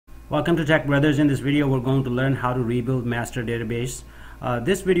Welcome to Tech Brothers. In this video we're going to learn how to rebuild master database.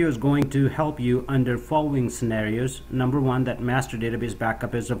 This video is going to help you under following scenarios. Number one, that master database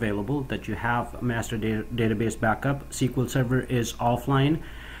backup is available, that you have master database backup, SQL Server is offline,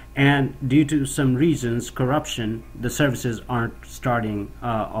 and due to some reasons, corruption, the services aren't starting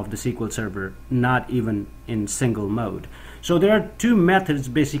of the SQL Server, not even in single mode. So there are two methods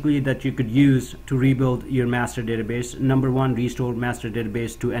basically that you could use to rebuild your master database. Number one, restore master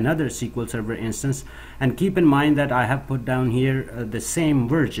database to another SQL Server instance, and keep in mind that I have put down here the same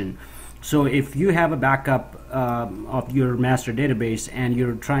version. So if you have a backup of your master database and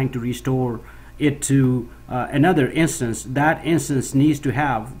you're trying to restore it to another instance, that instance needs to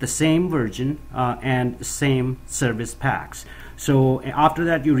have the same version and same service packs. So after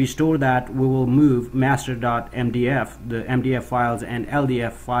that you restore that, we will move master.mdf, the MDF files and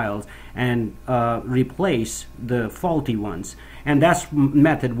LDF files, and replace the faulty ones. And that's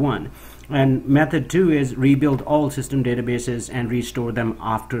method one. And method two is rebuild all system databases and restore them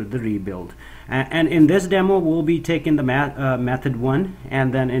after the rebuild. And in this demo we'll be taking the method one,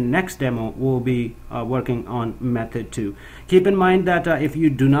 and then in next demo we'll be working on method two. Keep in mind that if you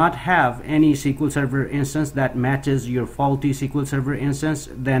do not have any SQL Server instance that matches your faulty SQL Server instance,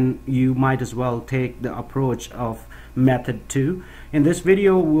 then you might as well take the approach of method two. In this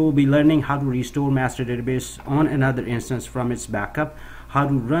video we'll be learning how to restore master database on another instance from its backup, how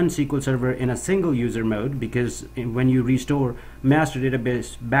to run SQL Server in a single user mode, because when you restore master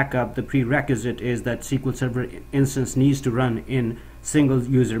database backup, the prerequisite is that SQL Server instance needs to run in single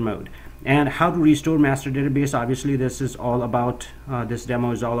user mode. And how to restore master database, obviously this is all about, this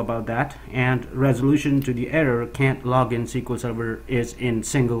demo is all about that. And resolution to the error can't log in SQL Server is in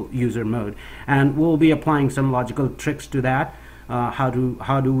single user mode. And we'll be applying some logical tricks to that. How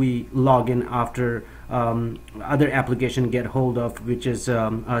do we log in after other application get hold of, which is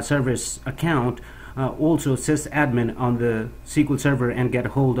a service account, also sysadmin on the SQL Server, and get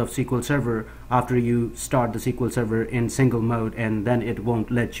hold of SQL Server after you start the SQL Server in single mode, and then it won't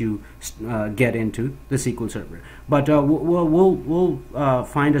let you get into the SQL Server. But we'll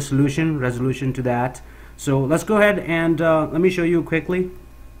find a resolution to that. So let's go ahead and let me show you quickly.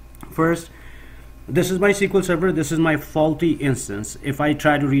 First, this is my SQL Server. This is my faulty instance. If I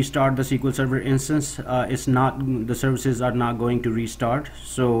try to restart the SQL Server instance, the services are not going to restart.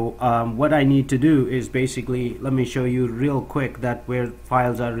 So what I need to do is basically, let me show you real quick that where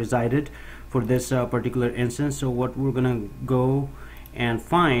files are resided for this particular instance. So what we're gonna go and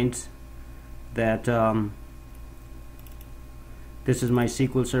find that this is my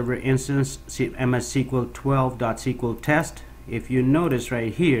SQL Server instance, msql12.sql test. If you notice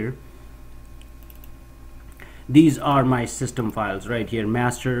right here, these are my system files right here,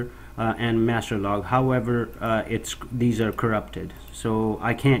 master and master log. However, these are corrupted, so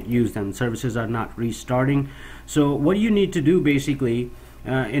I can't use them. Services are not restarting. So what you need to do basically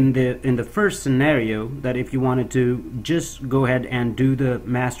in the first scenario, that if you wanted to just go ahead and do the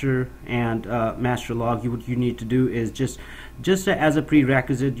master and master log, what you need to do is just as a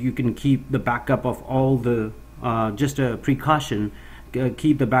prerequisite, you can keep the backup of all the just a precaution.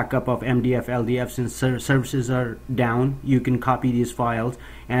 Keep the backup of MDF, LDF. Since services are down, you can copy these files,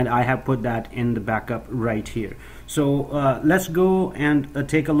 and I have put that in the backup right here. So let's go and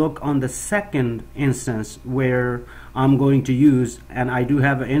take a look on the second instance where I'm going to use, and I do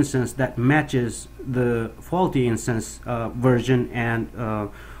have an instance that matches the faulty instance version and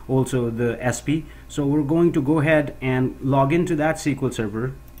also the SP. So we're going to go ahead and log into that SQL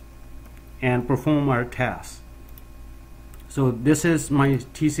Server and perform our tasks. So this is my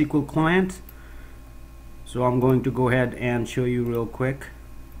T-SQL client. So I'm going to go ahead and show you real quick.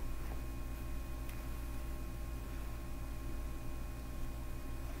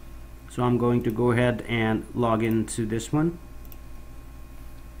 So I'm going to go ahead and log into this one.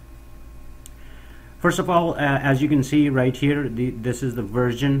 First of all, as you can see right here, this is the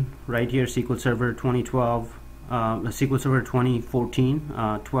version right here, SQL Server 2012. SQL Server 2014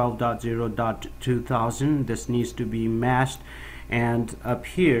 12.0.2000. This needs to be matched, and up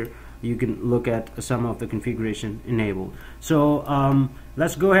here you can look at some of the configuration enabled. So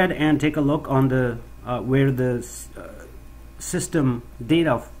let's go ahead and take a look on the where the system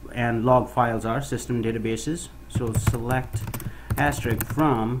data and log files are, system databases. So select asterisk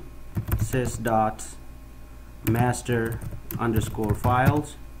from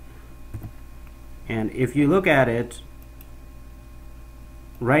sys.master_files. And if you look at it,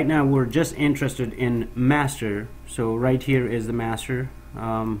 right now we're just interested in master. So right here is the master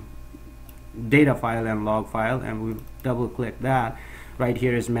data file and log file, and we double click that. Right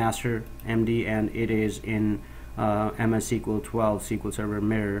here is master MD, and it is in MS SQL 12 SQL Server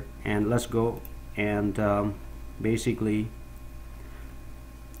Mirror, and let's go and basically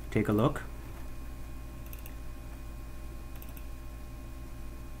take a look.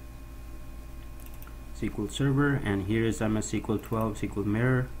 SQL Server, and here is MS SQL 12 SQL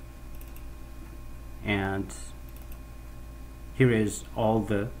Mirror, and here is all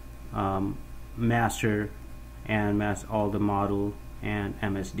the master and all the model and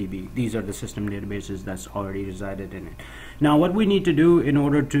MSDB. These are the system databases that's already resided in it. Now what we need to do in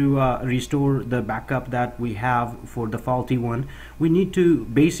order to restore the backup that we have for the faulty one, we need to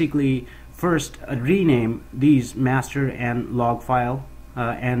basically first rename these master and log file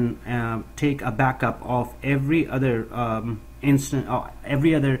and take a backup of every other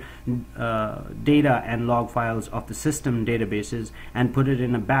every other data and log files of the system databases and put it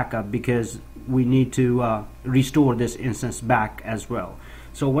in a backup, because we need to restore this instance back as well.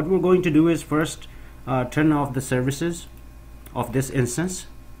 So what we're going to do is first turn off the services of this instance.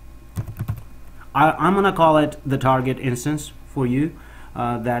 I'm gonna call it the target instance for you.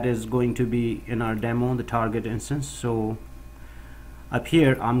 That is going to be in our demo, the target instance. So up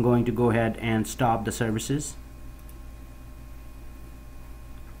here I'm going to go ahead and stop the services.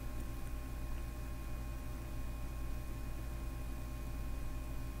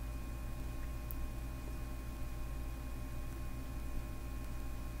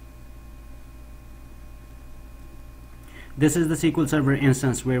 This is the SQL Server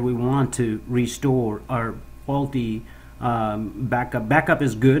instance where we want to restore our faulty backup. Backup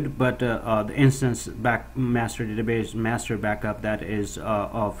is good, but the instance master database master backup, that is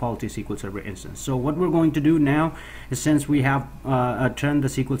a faulty SQL Server instance. So what we're going to do now is, since we have turned the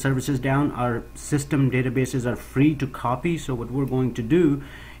SQL services down, our system databases are free to copy. So what we're going to do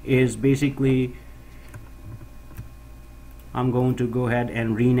is basically I'm going to go ahead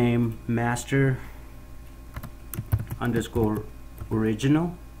and rename master underscore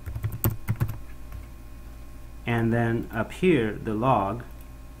original, and then up here the log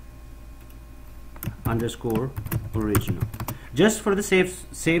underscore original. Just for the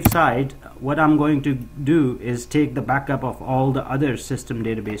safe side, what I'm going to do is take the backup of all the other system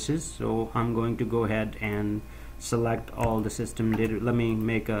databases. So I'm going to go ahead and select all the system data. Let me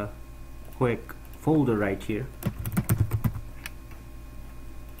make a quick folder right here.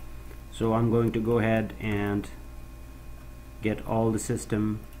 So I'm going to go ahead and get all the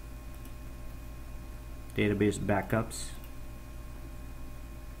system database backups.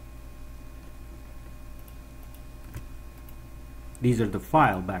 These are the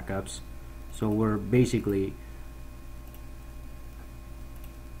file backups. So we're basically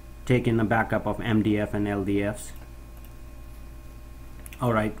taking a backup of MDF and LDFs.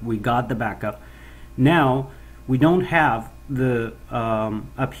 Alright, we got the backup. Now we don't have the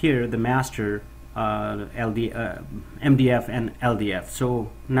up here the master MDF and LDF. So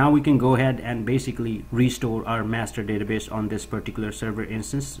now we can go ahead and basically restore our master database on this particular server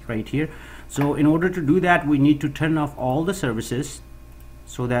instance right here. So in order to do that, we need to turn off all the services,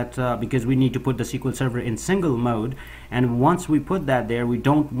 so that because we need to put the SQL Server in single mode, and once we put that there, we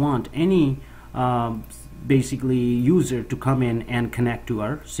don't want any basically user to come in and connect to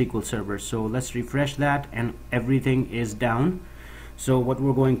our SQL Server. So let's refresh that, and everything is down. So what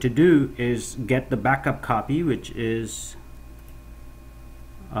we're going to do is get the backup copy, which is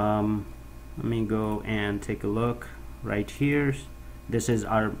let me go and take a look right here. This is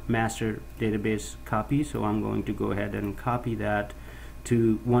our master database copy, so I'm going to go ahead and copy that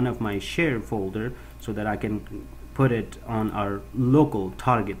to one of my shared folder so that I can put it on our local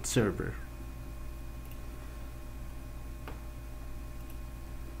target server.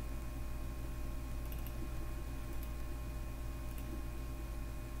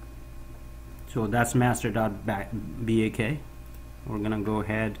 So that's master.bak. We're gonna go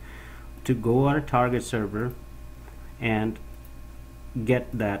ahead to our target server and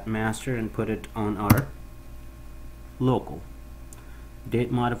get that master and put it on our local.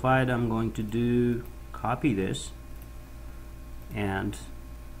 Date modified, I'm going to do copy this and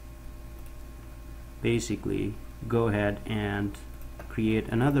basically go ahead and create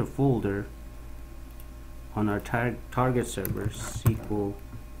another folder on our target server, SQL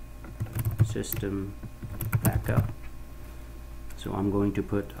system backup. So I'm going to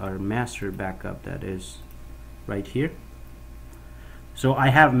put our master backup, that is right here. So I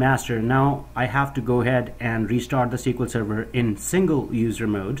have master. Now I have to go ahead and restart the SQL Server in single user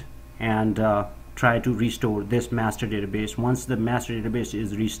mode and try to restore this master database. Once the master database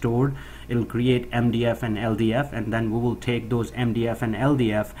is restored, it'll create MDF and LDF, and then we will take those MDF and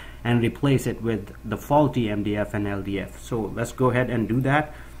LDF and replace it with the faulty MDF and LDF. So let's go ahead and do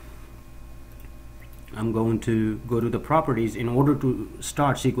that. I'm going to go to the properties. In order to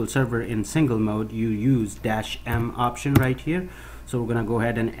start SQL Server in single mode, you use -M option right here. So we're going to go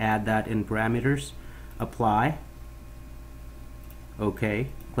ahead and add that in parameters, apply, OK,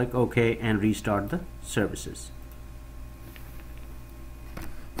 click OK, and restart the services.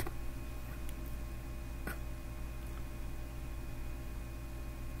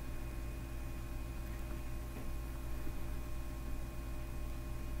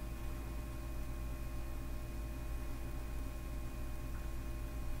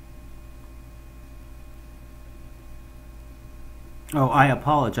 Oh, I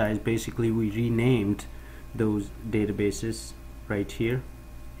apologize. Basically, we renamed those databases right here.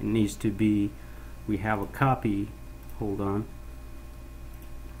 It needs to be, we have a copy. Hold on.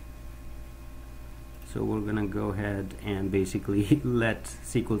 So we're gonna go ahead and basically let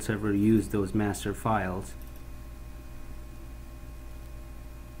SQL Server use those master files.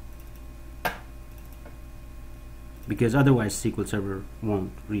 Because otherwise SQL Server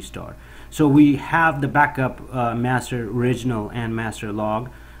won't restart. So we have the backup master original and master log.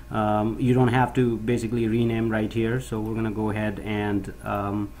 You don't have to basically rename right here. So we're gonna go ahead and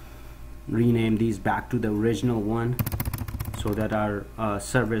rename these back to the original one so that our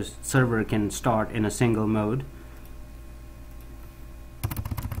server can start in a single mode.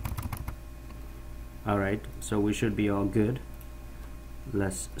 Alright, so we should be all good.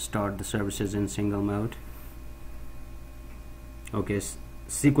 Let's start the services in single mode. Okay,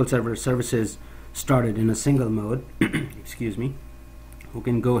 SQL Server Services started in a single mode. Excuse me. We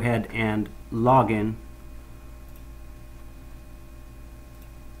can go ahead and log in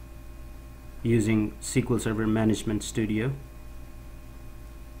using SQL Server Management Studio.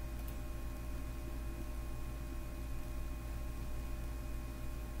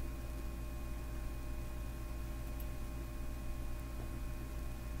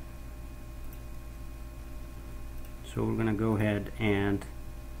 So we're going to go ahead and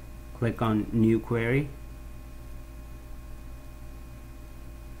click on New Query.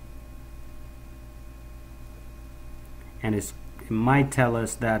 And it might tell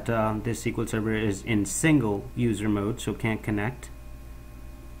us that this SQL Server is in single user mode, so can't connect.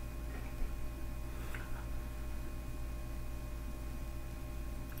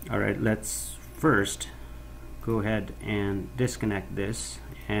 Alright, let's first go ahead and disconnect this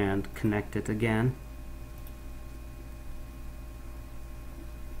and connect it again.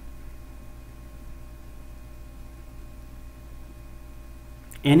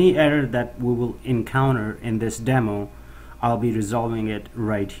 Any error that we will encounter in this demo, I'll be resolving it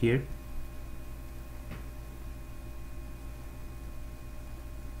right here.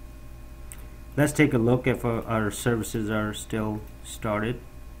 Let's take a look if our services are still started.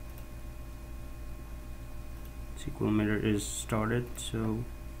 SQL Mirror is started, so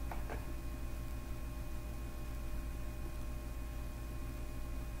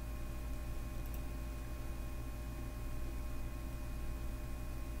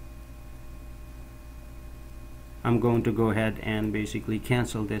I'm going to go ahead and basically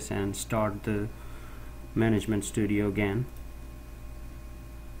cancel this and start the Management Studio again.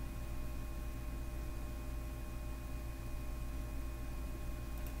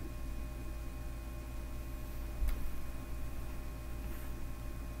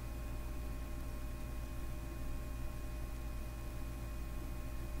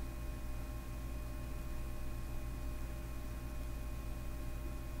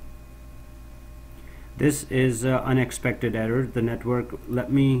 This is an unexpected error. The network,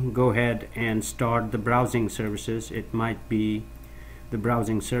 let me go ahead and start the browsing services. It might be, the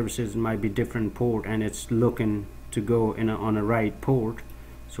browsing services might be different port and it's looking to go in on a right port.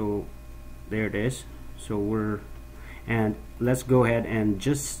 So there it is. So and let's go ahead and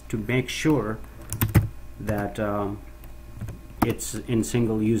just to make sure that it's in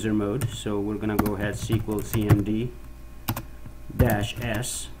single user mode. So we're gonna go ahead sqlcmd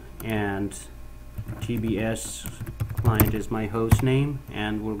 -s and TBS client is my host name,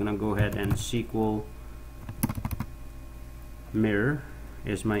 and we're gonna go ahead and SQL Mirror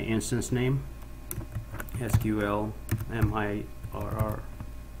is my instance name, sqlmirr.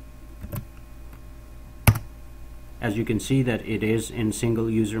 As you can see that it is in single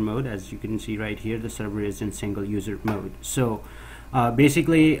user mode. As you can see right here, the server is in single user mode. So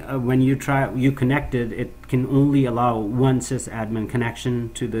basically when you connect it, it can only allow one sysadmin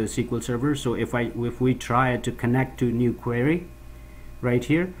connection to the SQL Server. So if we try to connect to new query right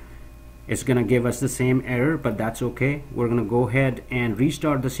here, it's gonna give us the same error, but that's okay. We're gonna go ahead and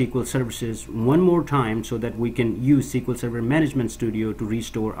restart the SQL services one more time so that we can use SQL Server Management Studio to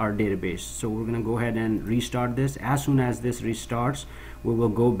restore our database. So we're gonna go ahead and restart this. As soon as this restarts, we will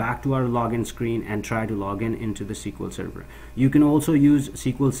go back to our login screen and try to log in into the SQL Server. You can also use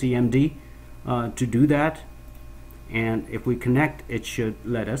sqlcmd to do that, and if we connect, it should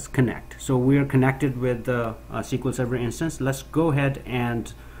let us connect. So we are connected with the SQL Server instance. Let's go ahead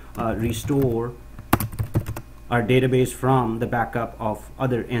and restore our database from the backup of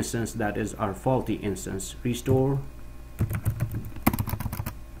other instance, that is our faulty instance. Restore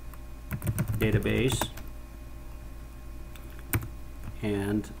database,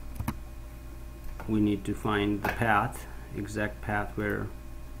 and we need to find the path, exact path where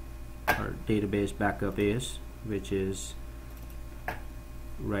our database backup is, which is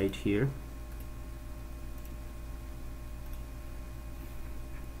right here.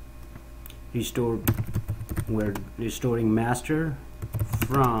 We're restoring master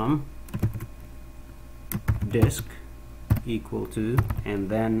from disk equal to, and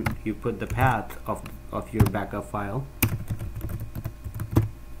then you put the path of your backup file,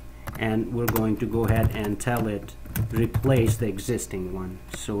 and we're going to go ahead and tell it replace the existing one.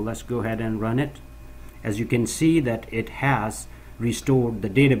 So let's go ahead and run it. As you can see that it has restored the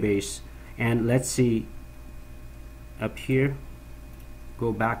database, and let's see up here,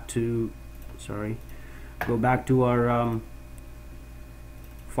 go back to our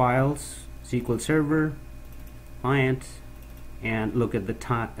files, SQL Server, client, and look at the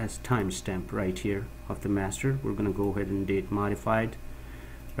timestamp right here of the master. We're going to go ahead and date modified.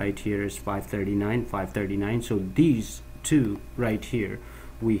 Right here is 539. So these two right here,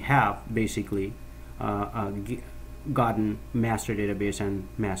 we have basically gotten master database and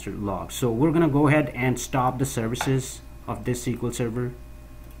master log. So we're going to go ahead and stop the services of this SQL Server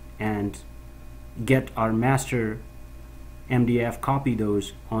and get our master MDF, copy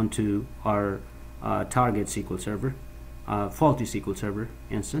those onto our target SQL Server, faulty SQL Server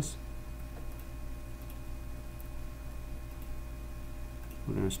instance.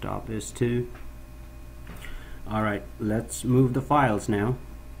 We're going to stop this too. Alright, let's move the files now.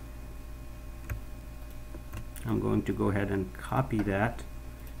 I'm going to go ahead and copy that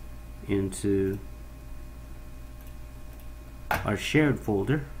into our shared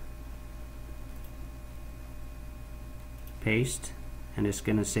folder, paste, and it's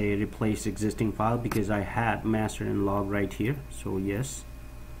gonna say replace existing file because I had master and log right here, so yes.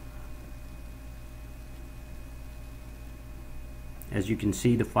 As you can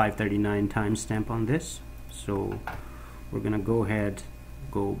see, the 539 timestamp on this. So we're gonna go ahead,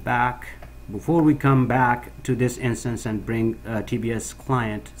 go back. Before we come back to this instance and bring TBS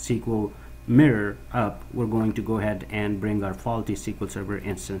client SQL mirror up, we're going to go ahead and bring our faulty SQL Server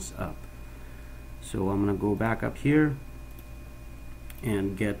instance up. So I'm gonna go back up here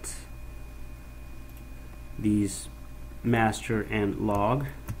and get these master and log,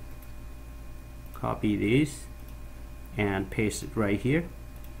 copy these and paste it right here,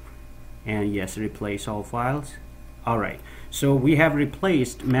 and yes, replace all files. Alright, so we have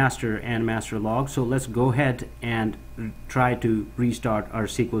replaced master and master log. So let's go ahead and try to restart our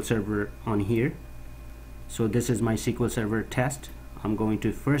SQL Server on here. So this is my SQL Server test. I'm going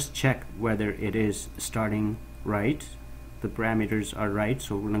to first check whether it is starting right, the parameters are right,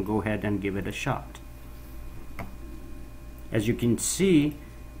 so we're going to go ahead and give it a shot. As you can see,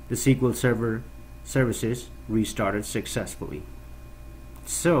 the SQL Server Services restarted successfully.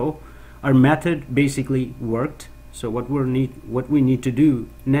 So our method basically worked. So what we need to do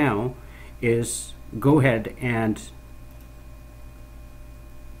now is go ahead and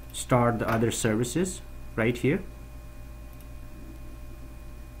start the other services right here.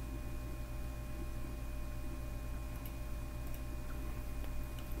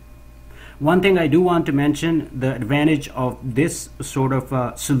 One thing I do want to mention, the advantage of this sort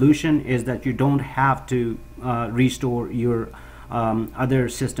of solution is that you don't have to restore your other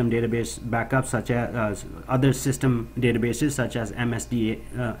system database backups, such as other system databases such as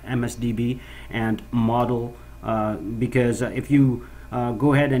MSDB and model, because if you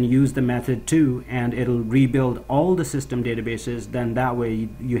go ahead and use the Method1 and it'll rebuild all the system databases, then that way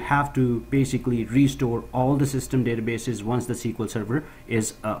you have to basically restore all the system databases once the SQL Server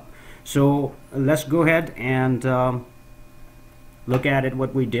is up. So let's go ahead and look at it,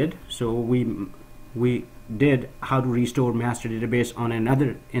 what we did. So we did how to restore master database on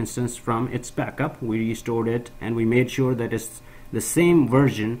another instance from its backup. We restored it and we made sure that it's the same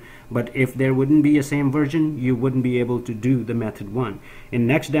version, but if there wouldn't be a same version, you wouldn't be able to do the Method1. In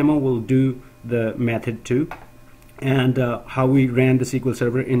next demo we'll do the Method2, and how we ran the SQL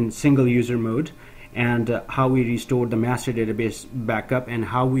Server in single user mode, and how we restored the master database backup, and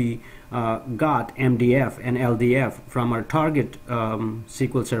how we got MDF and LDF from our target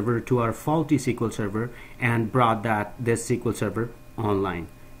SQL Server to our faulty SQL Server and brought this SQL Server online.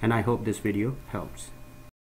 And I hope this video helps.